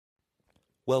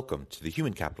Welcome to the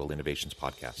Human Capital Innovations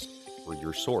Podcast. We're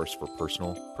your source for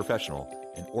personal, professional,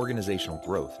 and organizational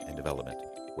growth and development,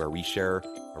 where we share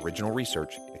original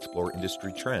research, explore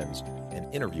industry trends,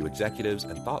 and interview executives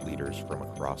and thought leaders from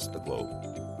across the globe.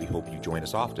 We hope you join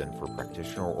us often for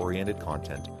practitioner-oriented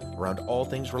content around all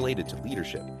things related to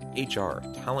leadership, HR,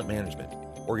 talent management,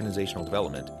 organizational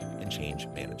development, and change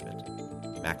management.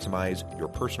 Maximize your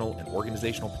personal and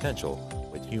organizational potential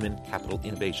with Human Capital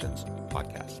Innovations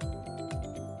Podcast.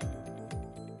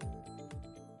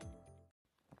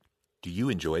 Do you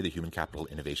enjoy the Human Capital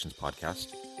Innovations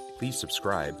Podcast? Please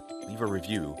subscribe, leave a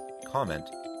review, comment,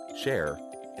 share,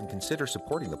 and consider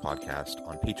supporting the podcast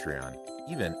on Patreon,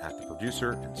 even at the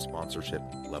producer and sponsorship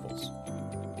levels.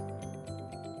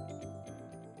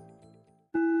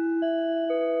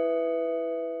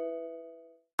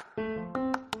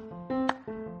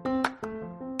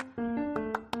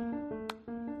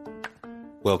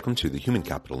 Welcome to the Human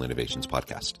Capital Innovations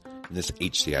Podcast. In this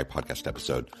HCI podcast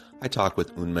episode, I talk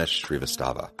with Unmesh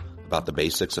Srivastava about the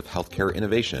basics of healthcare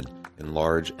innovation in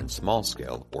large and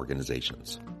small-scale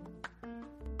organizations.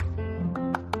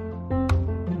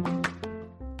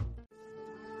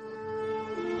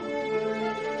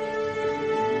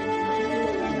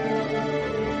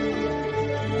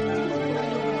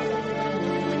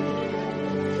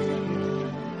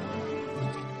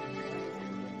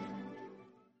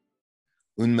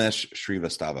 Unmesh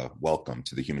Srivastava, welcome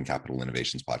to the Human Capital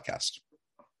Innovations Podcast.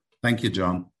 Thank you,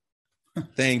 John.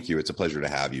 Thank you. It's a pleasure to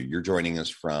have you. You're joining us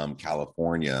from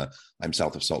California. I'm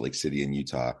south of Salt Lake City in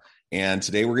Utah. And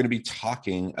today we're going to be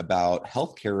talking about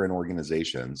healthcare and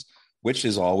organizations, which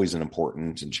is always an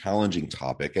important and challenging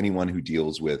topic. Anyone who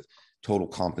deals with total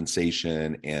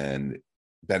compensation and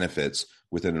benefits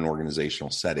within an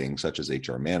organizational setting, such as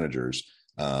HR managers,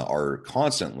 are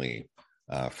constantly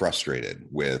frustrated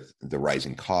with the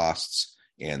rising costs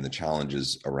and the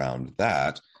challenges around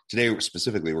that. Today,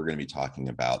 specifically, we're going to be talking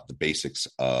about the basics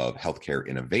of healthcare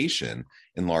innovation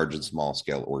in large and small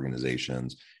scale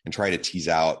organizations and try to tease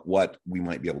out what we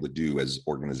might be able to do as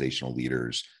organizational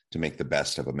leaders to make the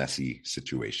best of a messy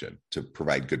situation, to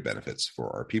provide good benefits for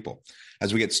our people.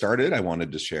 As we get started, I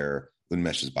wanted to share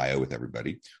Unmesh's bio with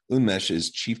everybody. Unmesh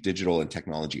is Chief Digital and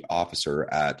Technology Officer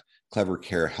at Clever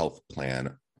Care Health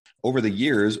Plan. Over the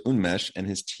years, Unmesh and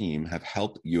his team have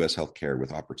helped U.S. healthcare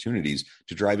with opportunities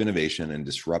to drive innovation and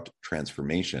disrupt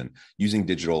transformation using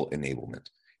digital enablement.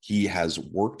 He has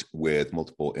worked with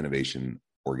multiple innovation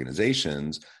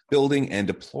organizations, building and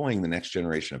deploying the next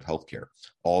generation of healthcare.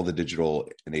 All the digital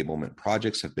enablement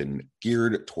projects have been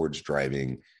geared towards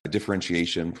driving a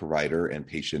differentiation, provider, and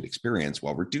patient experience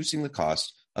while reducing the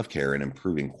cost of care and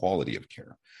improving quality of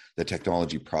care. The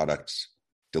technology products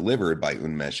delivered by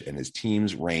Unmesh and his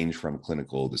teams range from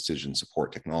clinical decision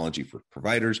support technology for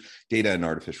providers, data and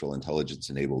artificial intelligence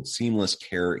enabled seamless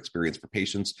care experience for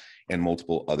patients, and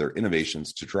multiple other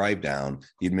innovations to drive down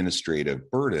the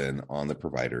administrative burden on the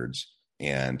providers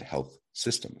and health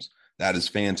systems. That is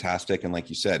fantastic. And like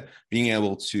you said, being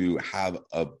able to have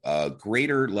a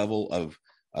greater level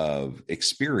of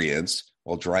experience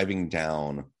while driving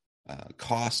down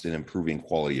cost and improving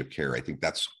quality of care. I think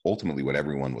that's ultimately what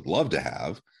everyone would love to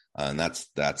have. And that's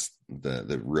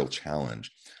the real challenge.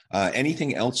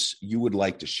 Anything else you would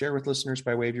like to share with listeners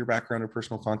by way of your background or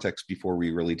personal context before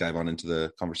we really dive on into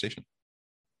the conversation?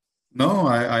 No,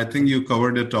 I think you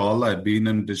covered it all. I've been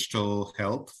in digital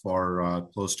health for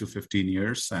close to 15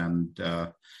 years and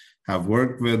have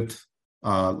worked with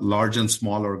large and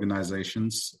small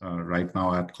organizations right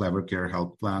now at Clever Care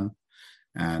Health Plan.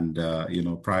 And,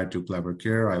 prior to Clever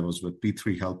Care, I was with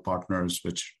P3 Health Partners,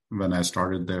 which when I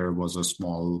started there was a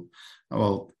small,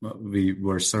 we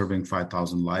were serving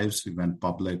 5,000 lives. We went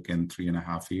public in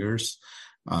 3.5 years.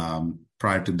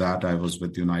 Prior to that, I was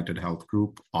with United Health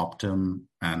Group, Optum,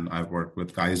 and I've worked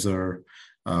with Kaiser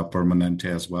Permanente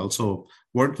as well. So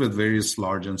worked with various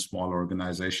large and small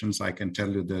organizations. I can tell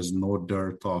you there's no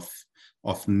dearth of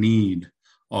need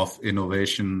of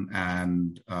innovation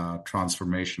and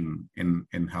transformation in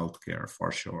healthcare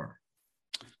for sure.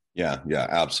 Yeah,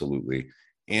 absolutely.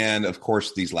 And of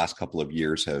course, these last couple of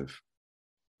years have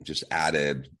just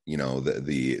added,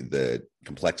 the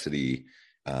complexity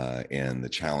and the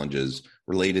challenges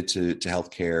related to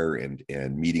healthcare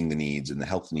and meeting the needs and the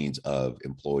health needs of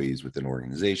employees within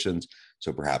organizations.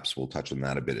 So perhaps we'll touch on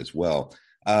that a bit as well.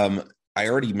 I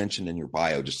already mentioned in your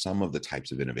bio just some of the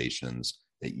types of innovations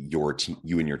that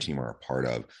you and your team are a part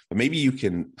of, but maybe you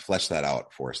can flesh that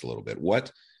out for us a little bit.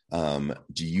 What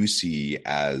do you see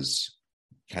as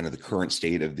kind of the current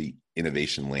state of the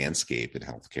innovation landscape in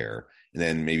healthcare? And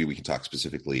then maybe we can talk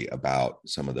specifically about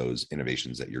some of those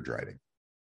innovations that you're driving.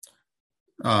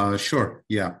 Sure.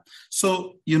 Yeah.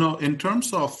 So, in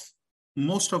terms of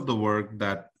most of the work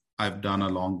that I've done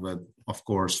along with, of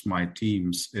course, my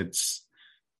teams, it's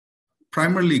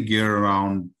primarily geared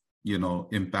around,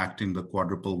 impacting the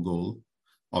quadruple goal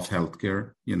of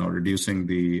healthcare, reducing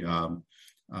the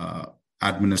uh,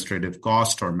 administrative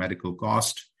cost or medical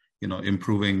cost,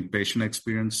 improving patient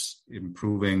experience,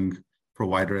 improving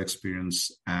provider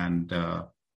experience, and,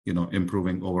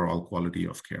 improving overall quality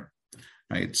of care.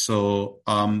 Right. So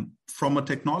from a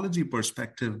technology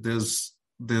perspective,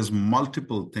 there's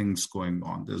multiple things going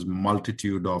on. There's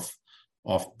multitude of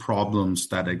problems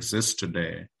that exist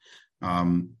today,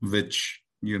 which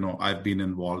I've been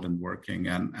involved in working,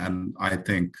 and I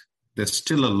think there's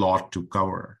still a lot to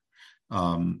cover.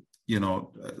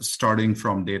 Starting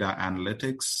from data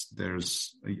analytics,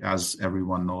 there's, as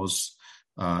everyone knows,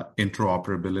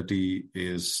 interoperability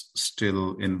is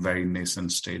still in very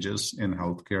nascent stages in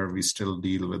healthcare. We still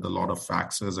deal with a lot of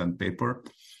faxes and paper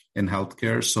in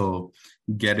healthcare. So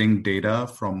getting data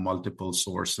from multiple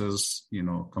sources,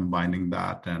 combining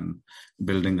that and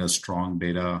building a strong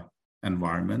data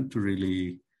environment to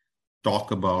really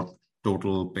talk about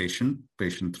total patient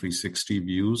 360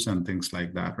 views and things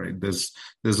like that, right? There's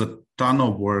a ton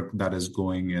of work that is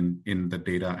going in the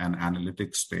data and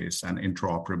analytics space and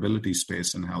interoperability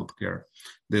space in healthcare.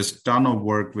 There's a ton of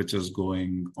work which is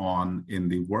going on in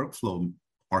the workflow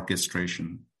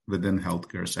orchestration within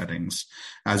healthcare settings.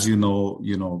 As you know,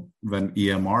 when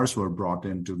EMRs were brought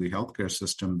into the healthcare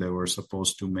system, they were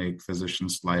supposed to make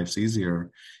physicians' lives easier.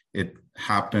 It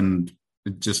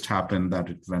just happened that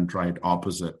it went right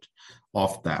opposite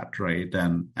of that, right?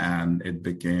 And it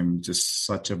became just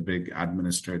such a big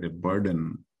administrative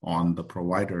burden on the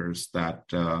providers that,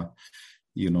 that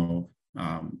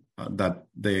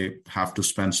they have to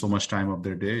spend so much time of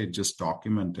their day just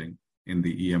documenting in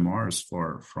the EMRs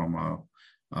from a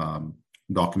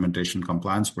documentation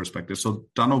compliance perspective. So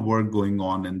ton of work going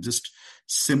on and just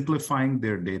simplifying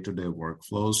their day-to-day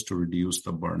workflows to reduce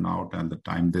the burnout and the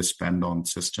time they spend on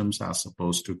systems as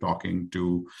opposed to talking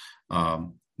to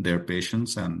their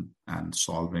patients and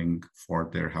solving for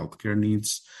their healthcare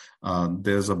needs.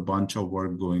 There's a bunch of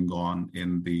work going on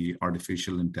in the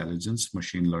artificial intelligence,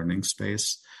 machine learning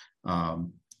space.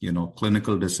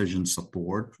 Clinical decision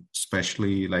support,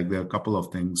 especially like there are a couple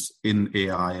of things in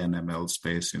AI and ML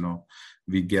space.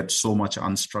 We get so much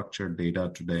unstructured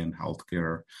data today in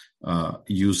healthcare,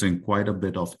 using quite a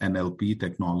bit of NLP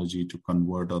technology to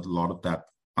convert a lot of that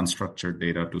unstructured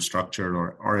data to structured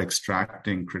or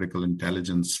extracting critical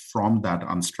intelligence from that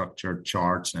unstructured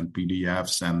charts and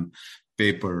PDFs and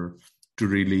paper to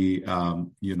really,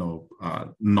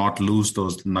 not lose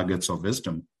those nuggets of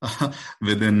wisdom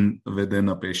within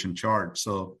a patient chart.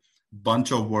 So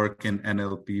bunch of work in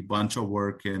NLP, bunch of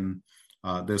work in,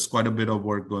 there's quite a bit of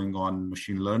work going on in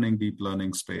machine learning, deep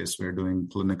learning space. We're doing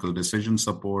clinical decision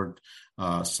support,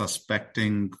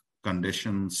 suspecting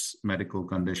conditions, medical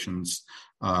conditions,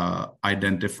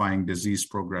 identifying disease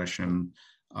progression,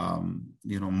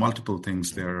 multiple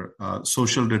things there.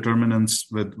 Social determinants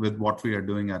with what we are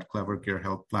doing at Clever Care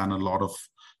Health Plan. A lot of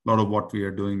what we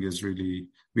are doing is really,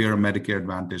 we are a Medicare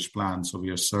Advantage plan. So we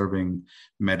are serving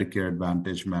Medicare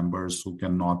Advantage members who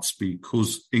cannot speak,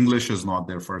 whose English is not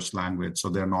their first language. So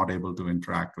they're not able to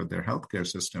interact with their healthcare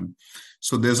system.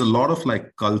 So there's a lot of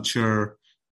like culture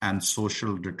and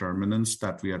social determinants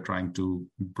that we are trying to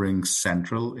bring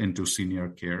central into senior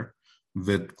care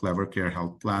with Clever Care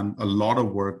Health Plan. A lot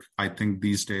of work, I think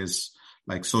these days,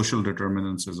 like social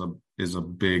determinants is a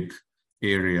big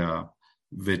area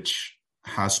which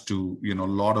has to, a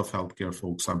lot of healthcare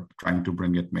folks are trying to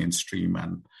bring it mainstream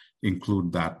and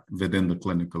include that within the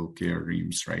clinical care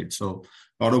reams, right? So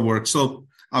a lot of work. So,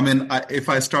 I mean, if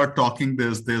I start talking,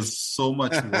 there's so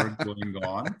much work going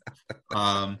on.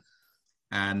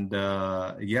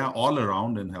 All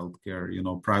around in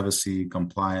healthcare, privacy,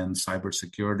 compliance,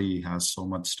 cybersecurity has so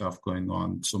much stuff going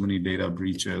on, so many data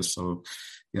breaches. So,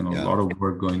 a lot of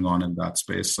work going on in that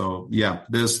space. So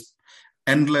there's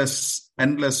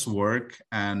endless work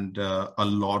and a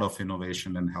lot of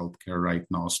innovation in healthcare right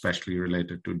now, especially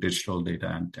related to digital data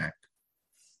and tech.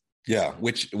 Yeah,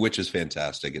 which is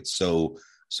fantastic. It's so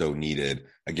needed,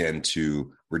 again,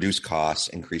 to reduce costs,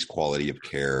 increase quality of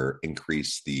care,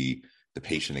 increase the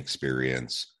patient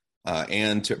experience,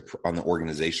 and on the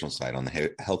organizational side, on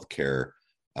the healthcare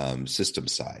system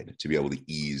side, to be able to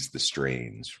ease the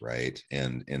strains, right,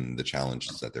 and the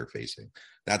challenges that they're facing.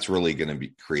 That's really going to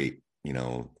create,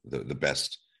 the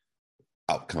best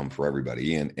outcome for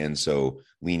everybody. And so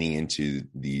leaning into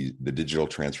the digital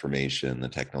transformation,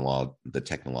 the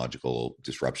technological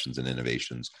disruptions and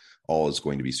innovations, all is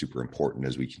going to be super important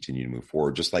as we continue to move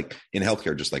forward, just like in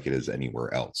healthcare, just like it is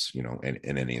anywhere else, in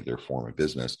any other form of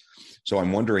business. So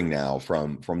I'm wondering now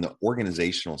from the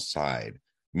organizational side,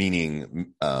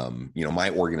 meaning, my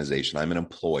organization, I'm an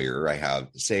employer. I have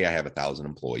 1,000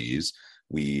 employees.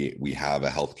 We have a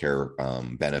healthcare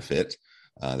benefit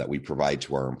that we provide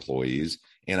to our employees.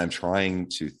 And I'm trying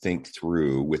to think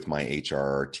through with my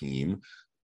HR team,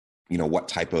 what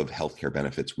type of healthcare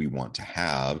benefits we want to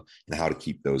have and how to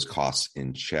keep those costs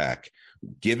in check.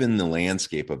 Given the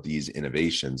landscape of these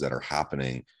innovations that are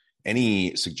happening,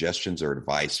 any suggestions or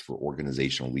advice for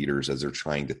organizational leaders as they're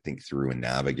trying to think through and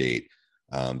navigate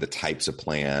the types of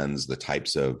plans, the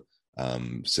types of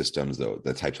systems,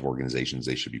 the types of organizations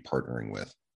they should be partnering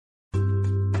with?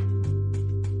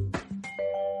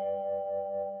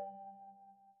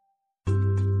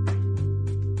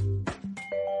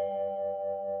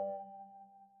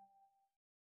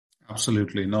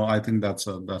 Absolutely. No, I think that's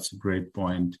a great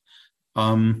point.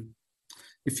 Um,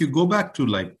 if you go back to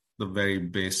like the very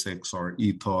basics or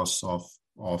ethos of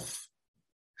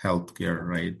healthcare,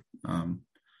 right?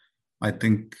 I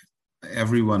think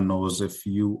everyone knows if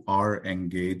you are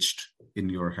engaged in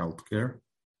your healthcare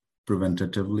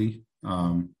preventatively,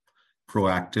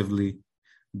 proactively,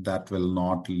 that will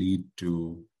not lead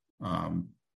to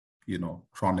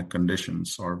chronic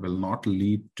conditions, or will not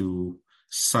lead to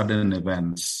sudden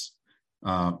events,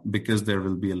 because there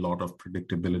will be a lot of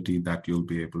predictability that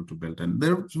you'll be able to build. And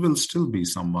there will still be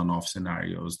some one-off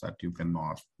scenarios that you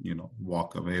cannot,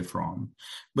 walk away from.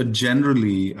 But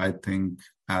generally, I think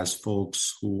as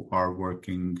folks who are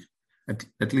working,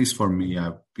 at least for me,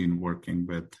 I've been working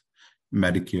with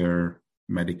Medicare,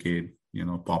 Medicaid,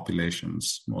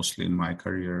 populations mostly in my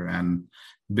career. And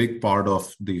big part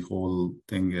of the whole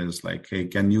thing is like, hey,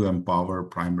 can you empower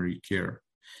primary care?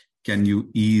 Can you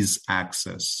ease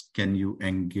access? Can you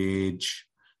engage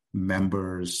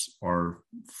members or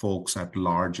folks at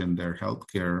large in their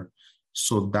healthcare?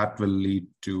 So that will lead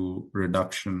to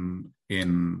reduction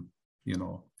in,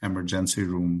 emergency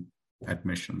room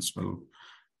admissions, will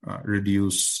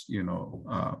reduce,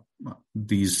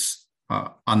 these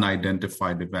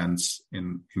unidentified events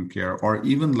in care, or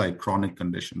even like chronic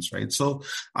conditions, right? So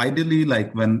ideally,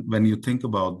 like when you think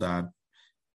about that,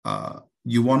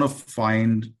 you want to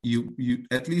find you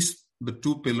at least the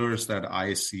two pillars that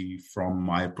I see from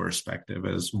my perspective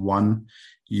is, one,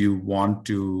 you want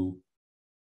to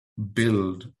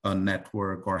build a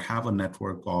network or have a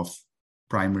network of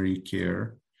primary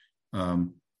care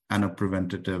and a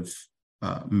preventative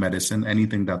medicine,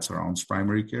 anything that surrounds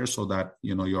primary care, so that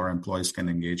your employees can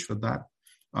engage with that,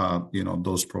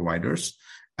 those providers.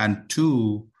 And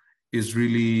two is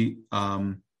really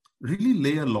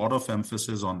lay a lot of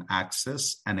emphasis on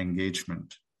access and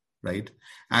engagement, right?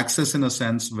 Access in a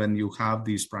sense, when you have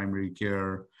these primary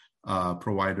care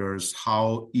providers,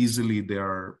 how easily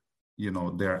they're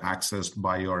accessed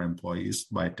by your employees,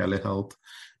 by telehealth,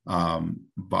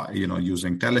 by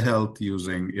using telehealth,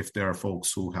 if there are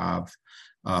folks who have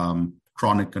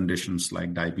chronic conditions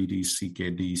like diabetes,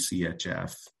 CKD,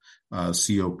 CHF,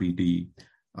 COPD,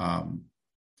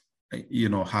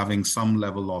 having some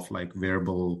level of like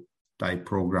wearable type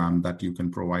program that you can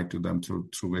provide to them through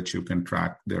which you can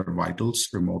track their vitals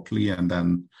remotely and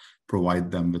then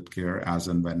provide them with care as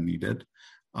and when needed.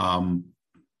 And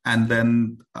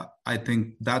then I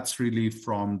think that's really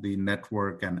from the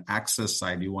network and access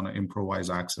side. You want to improvise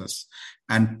access.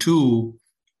 And two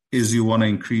is you want to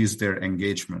increase their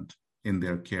engagement in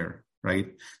their care, right?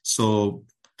 So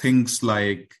things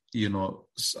like,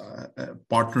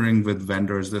 partnering with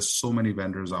vendors. There's so many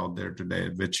vendors out there today,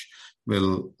 which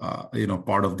will,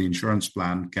 part of the insurance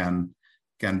plan can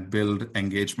build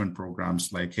engagement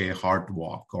programs like, hey, Heart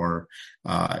Walk, or,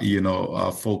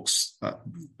 folks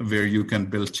where you can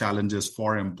build challenges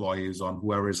for employees on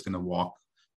whoever is going to walk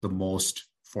the most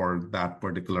for that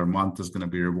particular month is going to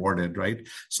be rewarded, right?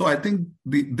 So I think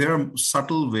there are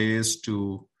subtle ways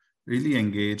to really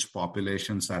engage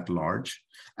populations at large,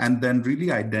 and then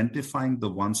really identifying the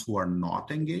ones who are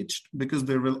not engaged, because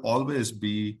there will always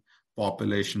be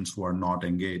populations who are not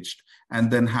engaged, and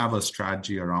then have a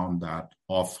strategy around that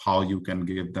of how you can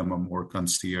give them a more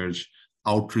concierge,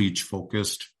 outreach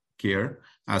focused care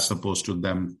as opposed to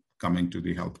them coming to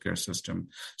the healthcare system.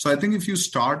 So I think if you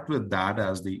start with that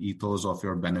as the ethos of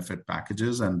your benefit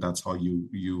packages, and that's how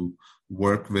you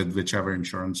work with whichever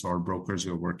insurance or brokers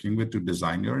you're working with to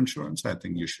design your insurance, I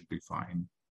think you should be fine.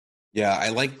 Yeah, I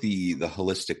like the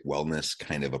holistic wellness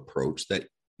kind of approach that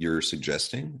you're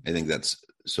suggesting. I think that's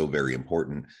so very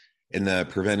important. In the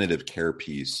preventative care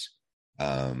piece,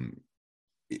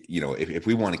 if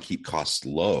we want to keep costs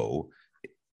low,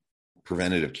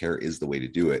 preventative care is the way to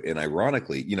do it. And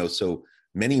ironically, so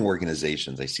many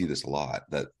organizations, I see this a lot,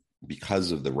 that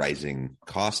because of the rising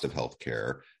cost of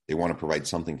healthcare, they want to provide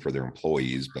something for their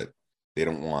employees, but they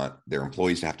don't want their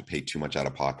employees to have to pay too much out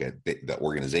of pocket. The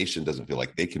organization doesn't feel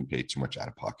like they can pay too much out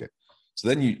of pocket. So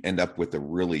then you end up with a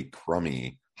really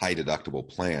crummy high deductible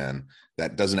plan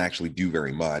that doesn't actually do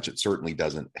very much. It certainly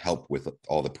doesn't help with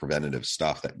all the preventative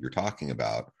stuff that you're talking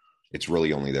about. It's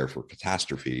really only there for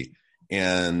catastrophe.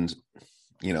 And,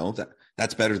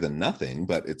 that's better than nothing,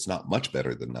 but it's not much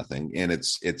better than nothing. And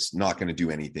it's not going to do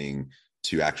anything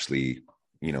to actually,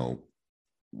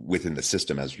 within the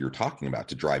system, as you're talking about,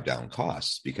 to drive down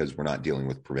costs, because we're not dealing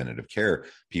with preventative care.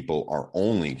 People are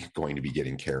only going to be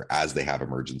getting care as they have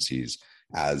emergencies,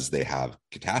 as they have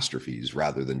catastrophes,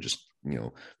 rather than just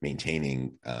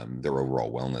maintaining their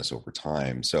overall wellness over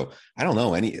time. So I don't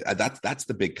know, that's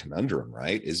the big conundrum,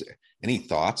 right? Is any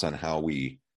thoughts on how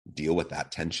we deal with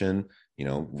that tension,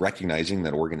 recognizing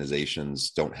that organizations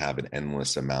don't have an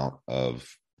endless amount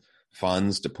of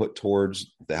funds to put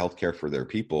towards the healthcare for their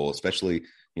people, especially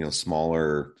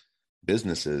smaller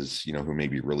businesses who may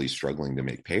be really struggling to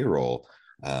make payroll.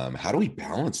 How do we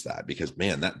balance that? Because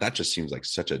man, that just seems like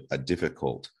such a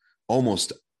difficult,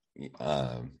 almost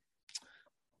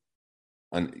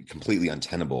completely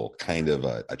untenable kind of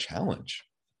a challenge.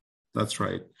 That's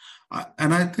right.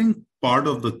 And I think part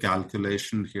of the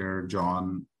calculation here,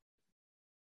 John,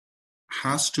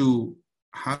 has to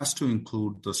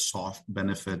include the soft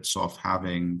benefits of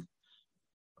having,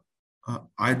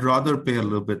 I'd rather pay a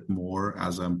little bit more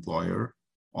as an employer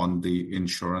on the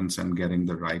insurance and getting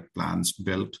the right plans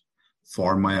built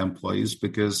for my employees,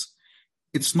 because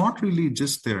it's not really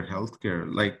just their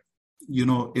healthcare. Like,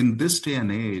 in this day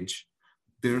and age,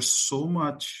 there's so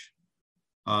much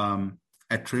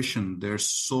attrition. There's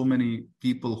so many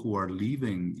people who are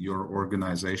leaving your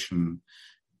organization.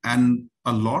 And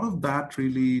a lot of that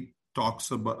really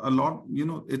talks about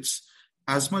it's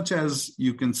as much as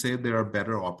you can say there are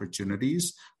better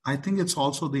opportunities. I think it's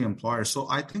also the employer. So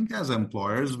I think as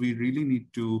employers, we really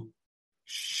need to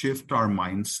shift our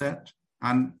mindset.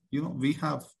 And, we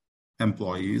have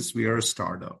employees, we are a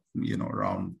startup,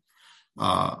 around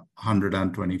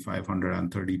 125,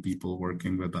 130 people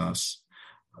working with us.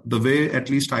 The way, at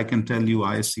least I can tell you,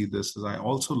 I see this is I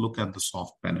also look at the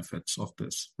soft benefits of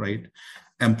this, right?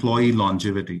 Employee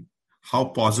longevity. How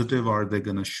positive are they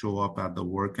going to show up at the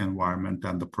work environment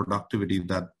and the productivity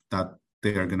that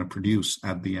they are going to produce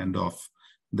at the end of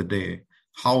the day?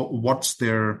 What's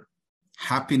their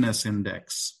happiness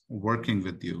index working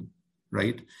with you,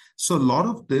 right? So a lot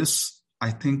of this,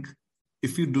 I think,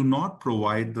 if you do not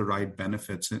provide the right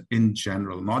benefits in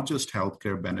general, not just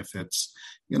healthcare benefits,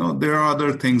 there are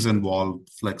other things involved: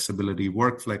 flexibility,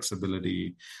 work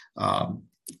flexibility,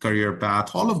 career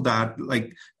path, all of that.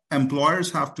 Like,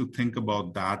 employers have to think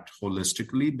about that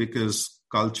holistically, because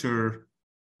culture,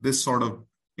 this sort of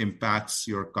impacts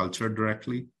your culture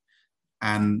directly,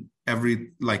 and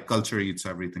culture eats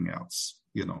everything else,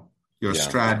 your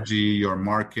strategy, your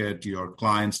market, your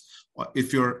clients.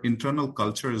 If your internal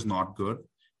culture is not good,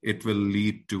 it will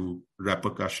lead to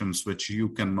repercussions which you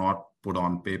cannot put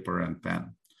on paper and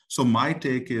pen. So my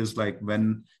take is, like,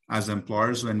 as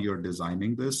employers, when you're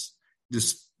designing this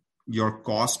your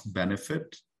cost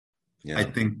benefit, I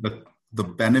think that the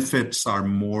benefits are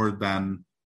more than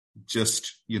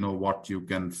just, what you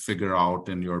can figure out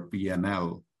in your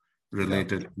P&L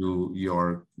related to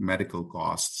your medical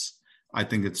costs. I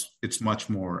think it's much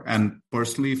more. And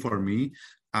personally, for me,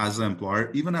 as an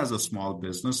employer, even as a small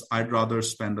business, I'd rather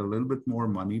spend a little bit more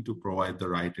money to provide the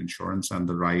right insurance and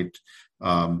the right,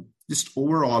 just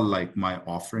overall, like, my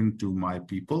offering to my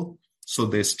people, so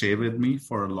they stay with me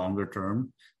for a longer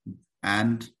term,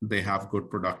 and they have good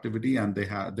productivity, and they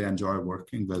enjoy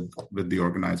working with the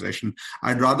organization.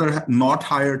 I'd rather not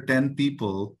hire 10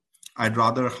 people. I'd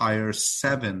rather hire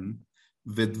 7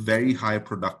 with very high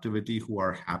productivity who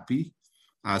are happy,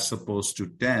 as opposed to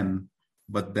 10.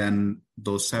 But then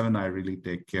those 7, I really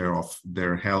take care of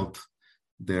their health,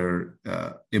 their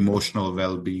emotional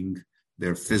well-being,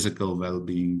 their physical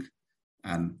well-being,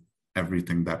 and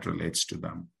everything that relates to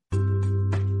them.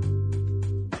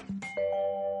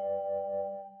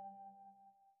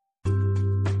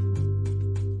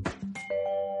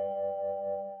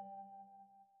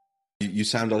 You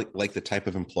sound like the type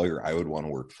of employer I would want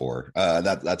to work for.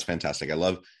 That's fantastic. I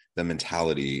love the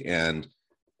mentality. And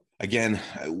again,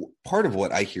 part of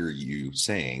what I hear you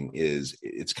saying is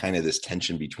it's kind of this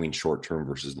tension between short-term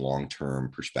versus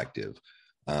long-term perspective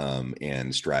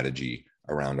and strategy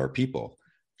around our people.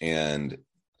 And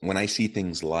when I see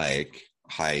things like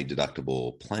high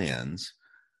deductible plans,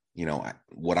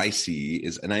 what I see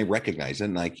is, and I recognize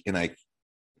it,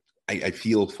 I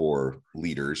feel for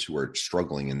leaders who are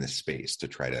struggling in this space to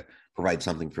try to provide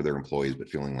something for their employees, but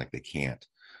feeling like they can't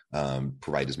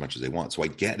provide as much as they want. So I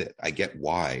get it. I get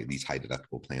why these high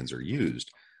deductible plans are used.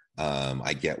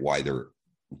 I get why they're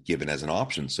given as an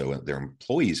option so their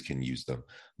employees can use them.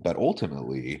 But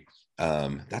ultimately,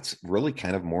 that's really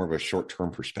kind of more of a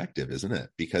short-term perspective, isn't it?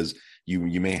 Because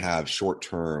you may have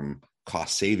short-term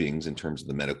cost savings in terms of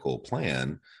the medical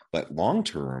plan, but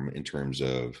long-term in terms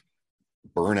of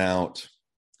burnout,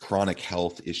 chronic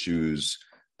health issues,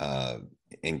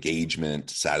 engagement,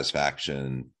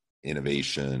 satisfaction,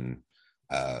 innovation,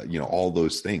 all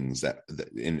those things that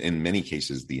in many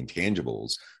cases, the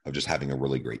intangibles of just having a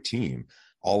really great team,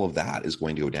 all of that is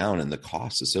going to go down, and the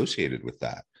costs associated with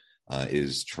that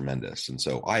is tremendous. And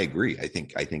so I agree. I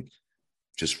think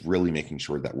just really making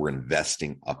sure that we're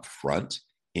investing upfront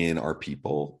in our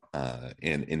people,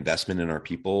 and investment in our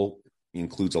people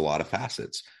includes a lot of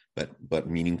facets, but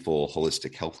meaningful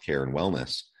holistic healthcare and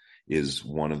wellness is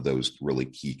one of those really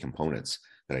key components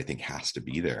that I think has to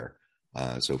be there.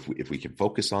 So if we can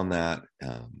focus on that,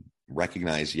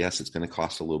 recognize, yes, it's going to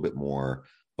cost a little bit more,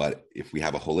 but if we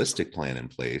have a holistic plan in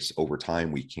place, over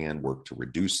time, we can work to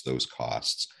reduce those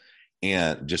costs.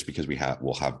 And just because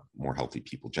we'll have more healthy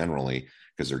people generally,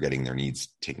 because they're getting their needs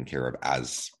taken care of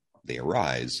as they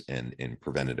arise and in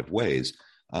preventative ways.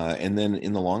 And then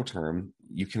in the long term,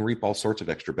 you can reap all sorts of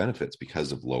extra benefits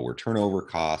because of lower turnover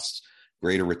costs,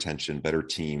 greater retention, better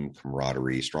team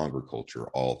camaraderie, stronger culture,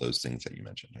 all those things that you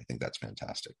mentioned. I think that's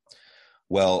fantastic.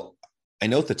 Well, I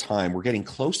note the time, we're getting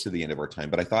close to the end of our time,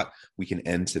 but I thought we can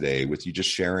end today with you just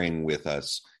sharing with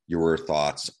us your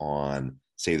thoughts on,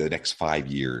 say, the next 5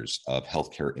 years of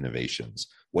healthcare innovations.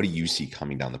 What do you see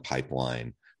coming down the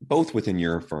pipeline, both within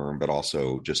your firm, but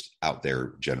also just out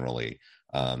there generally,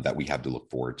 that we have to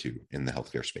look forward to in the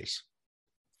healthcare space?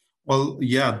 Well,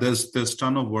 yeah, there's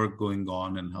ton of work going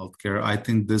on in healthcare. I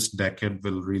think this decade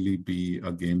will really be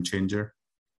a game changer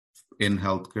in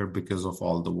healthcare because of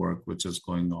all the work which is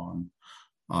going on.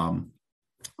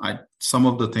 Some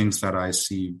of the things that I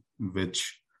see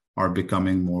which are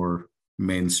becoming more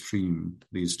mainstream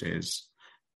these days.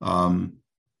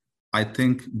 I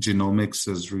think genomics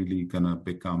is really going to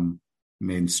become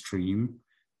mainstream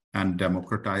and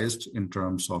democratized in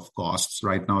terms of costs.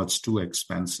 Right now, it's too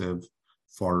expensive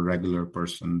for a regular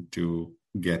person to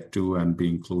get to and be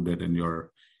included in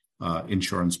your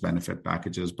insurance benefit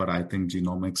packages. But I think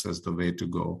genomics is the way to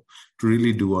go to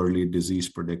really do early disease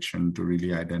prediction, to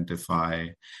really identify,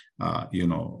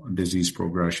 disease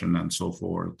progression and so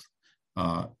forth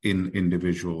in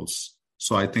individuals.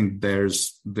 So I think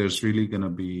there's really going to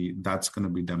be, that's going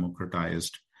to be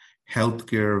democratized.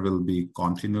 Healthcare will be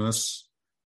continuous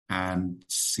and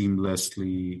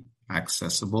seamlessly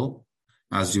accessible,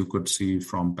 as you could see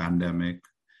from pandemic,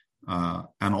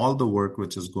 and all the work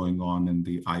which is going on in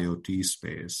the IoT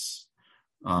space,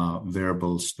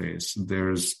 wearable space.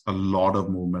 There's a lot of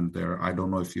movement there. I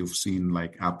don't know if you've seen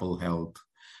like Apple Health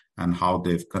and how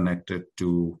they've connected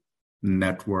to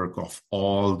network of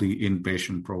all the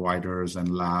inpatient providers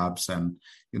and labs. And,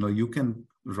 you can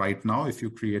right now, if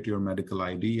you create your medical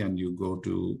ID and you go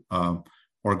to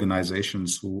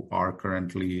organizations who are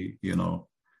currently,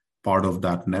 part of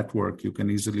that network, you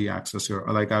can easily access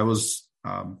I was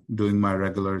doing my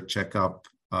regular checkup,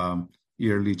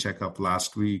 yearly checkup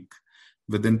last week.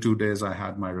 Within 2 days, I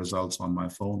had my results on my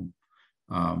phone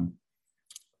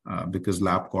because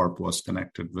LabCorp was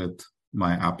connected with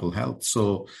my Apple Health.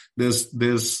 So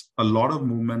there's a lot of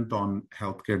movement on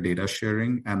healthcare data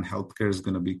sharing, and healthcare is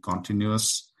going to be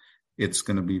continuous. It's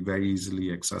going to be very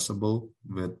easily accessible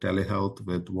with telehealth,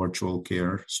 with virtual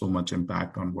care, so much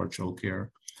impact on virtual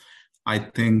care. I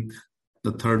think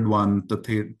the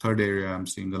third area I'm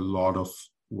seeing a lot of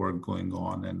work going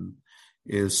on and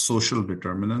is social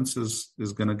determinants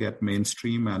is going to get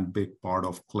mainstream and big part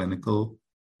of clinical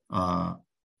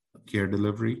care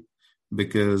delivery,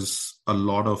 because a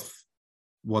lot of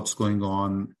what's going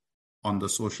on the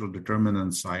social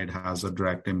determinant side has a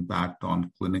direct impact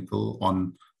on clinical,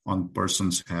 on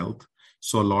person's health.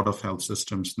 So a lot of health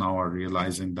systems now are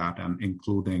realizing that and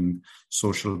including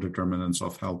social determinants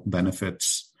of health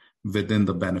benefits within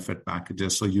the benefit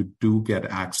packages. So you do get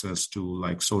access to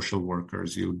like social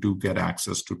workers, you do get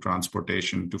access to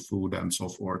transportation, to food and so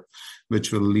forth,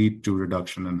 which will lead to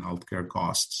reduction in healthcare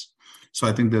costs. So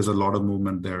I think there's a lot of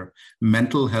movement there.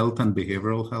 Mental health and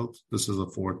behavioral health, this is the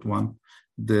fourth one.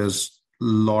 There's a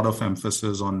lot of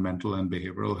emphasis on mental and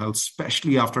behavioral health,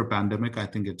 especially after pandemic. I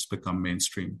think it's become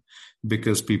mainstream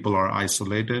because people are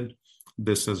isolated.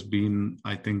 This has been,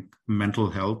 I think, mental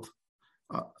health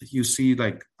you see,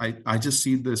 like I just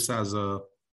see this as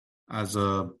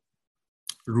a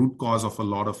root cause of a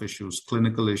lot of issues,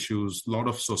 clinical issues, a lot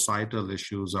of societal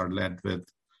issues are led with,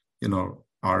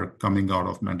 are coming out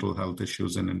of mental health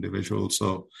issues in individuals.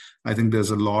 So I think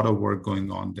there's a lot of work going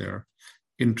on there.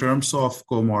 In terms of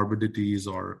comorbidities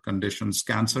or conditions,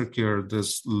 cancer care,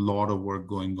 there's a lot of work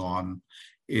going on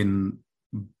in,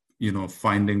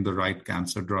 finding the right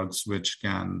cancer drugs, which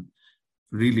can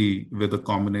really, with a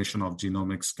combination of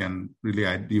genomics,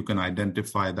 you can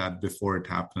identify that before it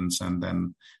happens, and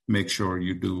then make sure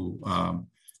you do,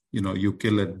 you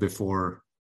kill it before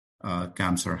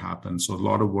cancer happens. So a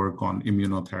lot of work on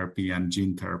immunotherapy and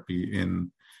gene therapy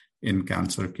in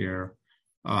cancer care.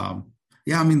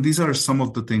 These are some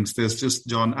of the things. There's just,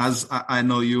 John, as I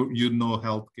know you know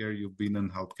healthcare, you've been in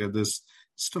healthcare. There's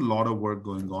just a lot of work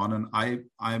going on, and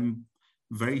I'm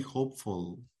very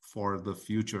hopeful for the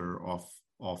future of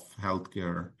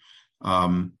healthcare.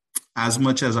 As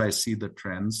much as I see the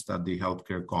trends that the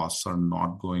healthcare costs are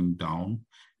not going down,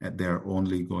 and they're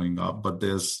only going up, but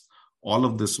there's all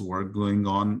of this work going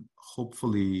on.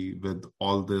 Hopefully, with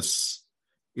all this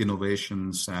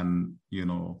innovations and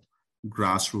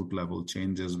grassroots level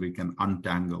changes, we can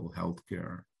untangle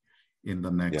healthcare in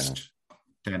the next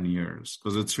 10 years,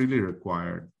 because it's really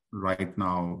required. Right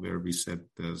now, where we sit,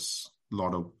 there's a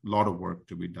lot of work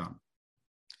to be done.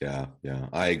 Yeah,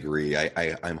 I agree.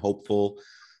 I'm hopeful,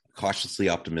 cautiously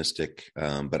optimistic,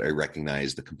 but I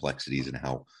recognize the complexities and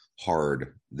how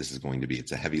hard this is going to be.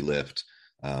 It's a heavy lift,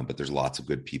 but there's lots of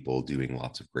good people doing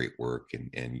lots of great work,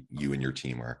 and you and your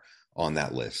team are on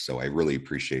that list. So I really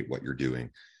appreciate what you're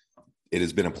doing. It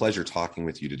has been a pleasure talking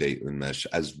with you today, Unmesh.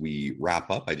 As we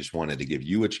wrap up, I just wanted to give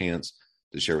you a chance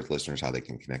to share with listeners how they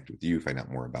can connect with you, find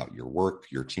out more about your work,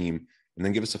 your team, and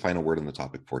then give us a final word on the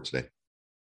topic for today.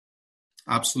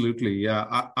 Absolutely.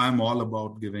 Yeah, I'm all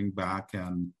about giving back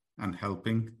and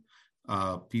helping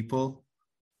people.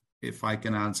 If I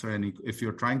can answer if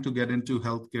you're trying to get into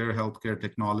healthcare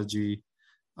technology,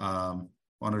 want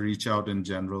to reach out in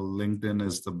general, LinkedIn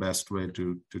is the best way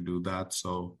to do that.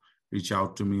 So reach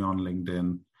out to me on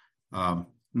LinkedIn.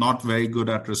 Not very good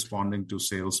at responding to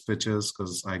sales pitches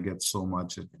because I get so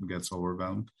much, it gets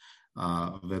overwhelmed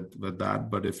with that.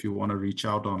 But if you want to reach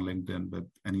out on LinkedIn with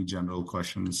any general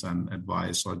questions and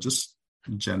advice or just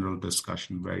general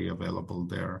discussion, very available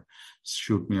there.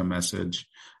 Shoot me a message.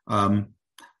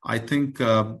 I think,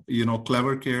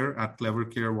 Clever Care, at Clever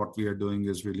Care, what we are doing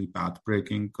is really path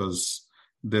breaking because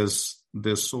there's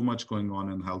so much going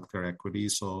on in healthcare equity.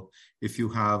 So if you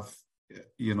have,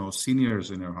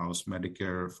 seniors in your house,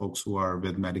 Medicare, folks who are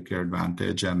with Medicare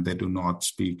Advantage and they do not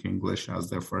speak English as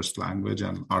their first language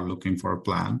and are looking for a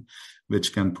plan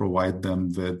which can provide them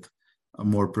with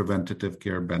more preventative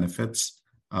care benefits,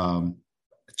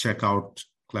 check out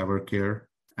Clever Care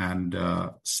and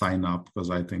sign up, because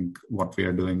I think what we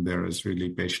are doing there is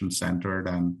really patient-centered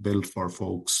and built for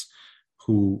folks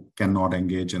who cannot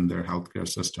engage in their healthcare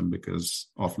system because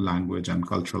of language and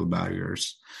cultural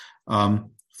barriers.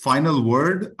 Final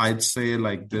word, I'd say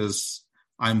like this,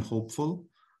 I'm hopeful.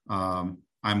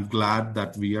 I'm glad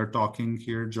that we are talking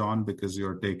here, John, because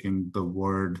you're taking the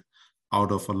word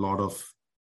out of a lot of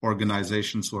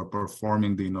organizations who are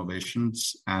performing the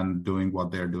innovations and doing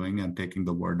what they're doing and taking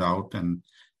the word out and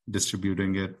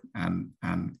distributing it and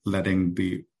letting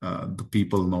the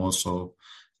people know so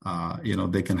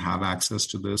they can have access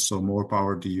to this. So more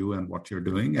power to you and what you're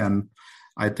doing. And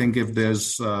I think if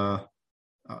there's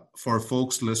for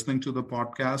folks listening to the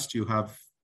podcast,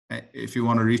 if you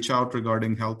want to reach out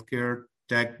regarding healthcare,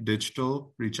 tech,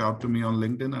 digital, reach out to me on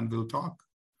LinkedIn and we'll talk.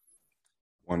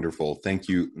 Wonderful. Thank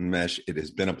you, Unmesh. It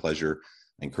has been a pleasure.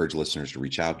 I encourage listeners to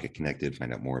reach out, get connected,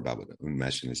 find out more about what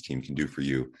Unmesh and his team can do for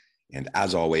you. And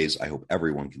as always, I hope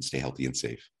everyone can stay healthy and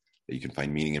safe, that you can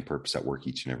find meaning and purpose at work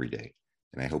each and every day.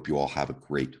 And I hope you all have a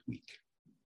great week.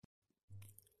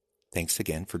 Thanks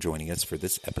again for joining us for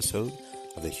this episode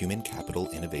of the Human Capital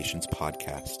Innovations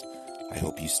Podcast. I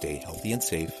hope you stay healthy and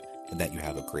safe and that you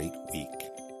have a great week.